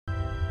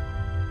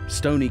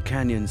Stony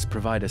canyons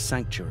provide a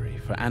sanctuary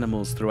for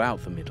animals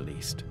throughout the Middle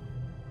East,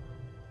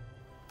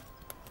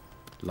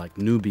 like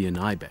Nubian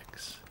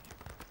Ibex.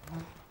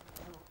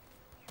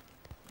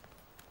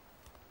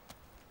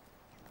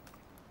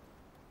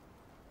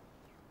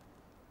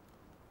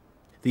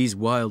 These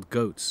wild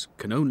goats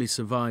can only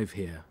survive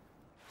here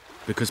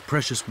because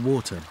precious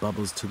water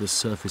bubbles to the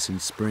surface in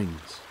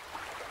springs.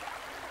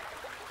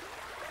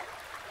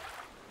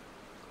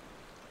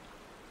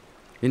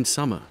 In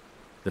summer,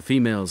 the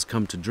females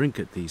come to drink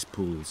at these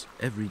pools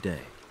every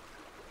day.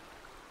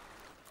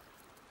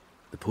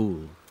 The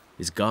pool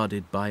is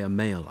guarded by a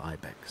male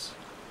ibex.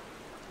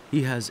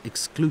 He has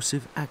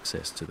exclusive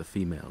access to the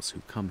females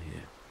who come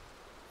here.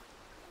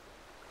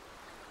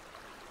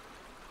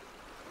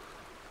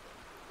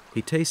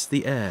 He tastes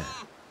the air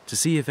to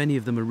see if any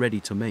of them are ready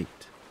to mate.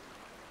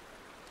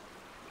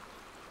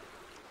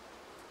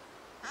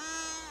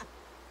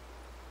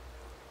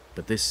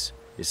 But this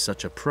is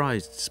such a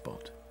prized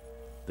spot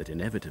that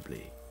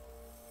inevitably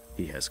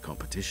he has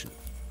competition.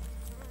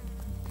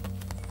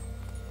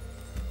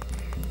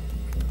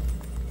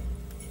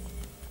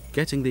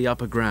 Getting the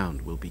upper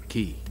ground will be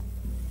key.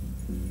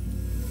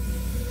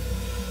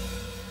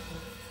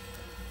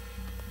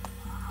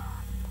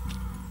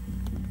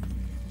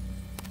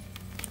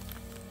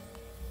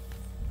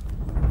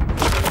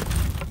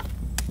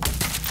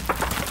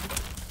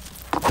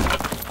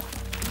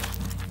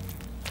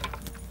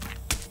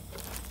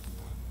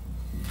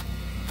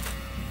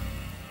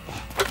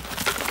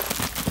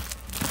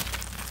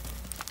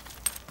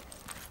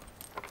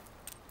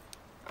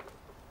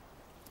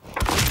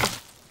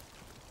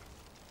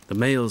 The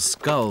male's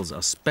skulls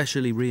are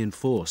specially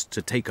reinforced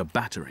to take a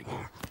battering.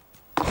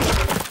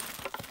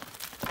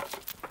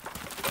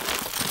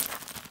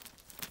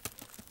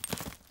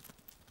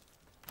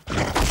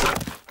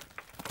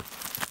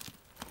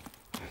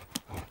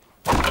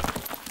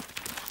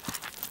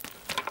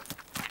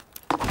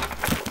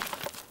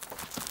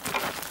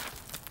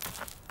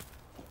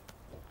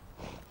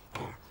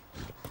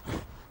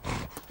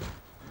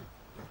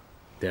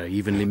 They're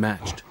evenly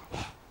matched.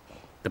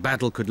 The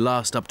battle could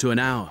last up to an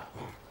hour.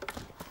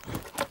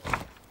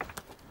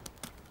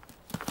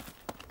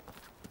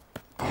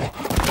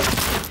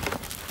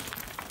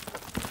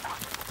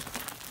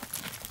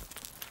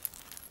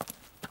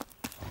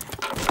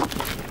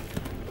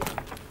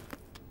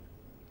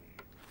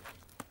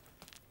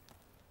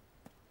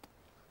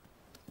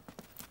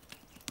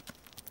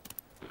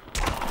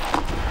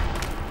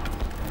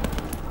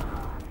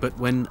 But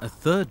when a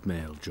third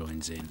male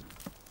joins in,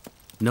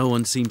 no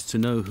one seems to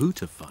know who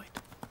to fight.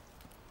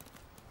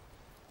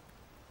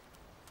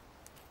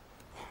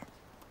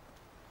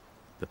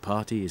 The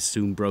party is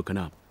soon broken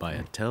up by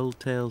a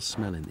telltale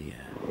smell in the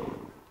air.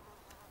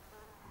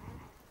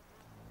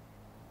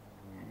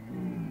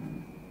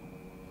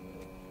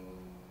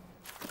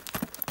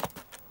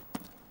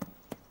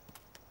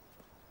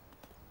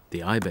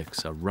 The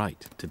ibex are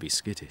right to be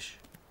skittish.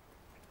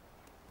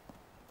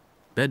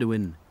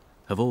 Bedouin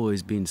have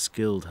always been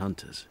skilled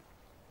hunters.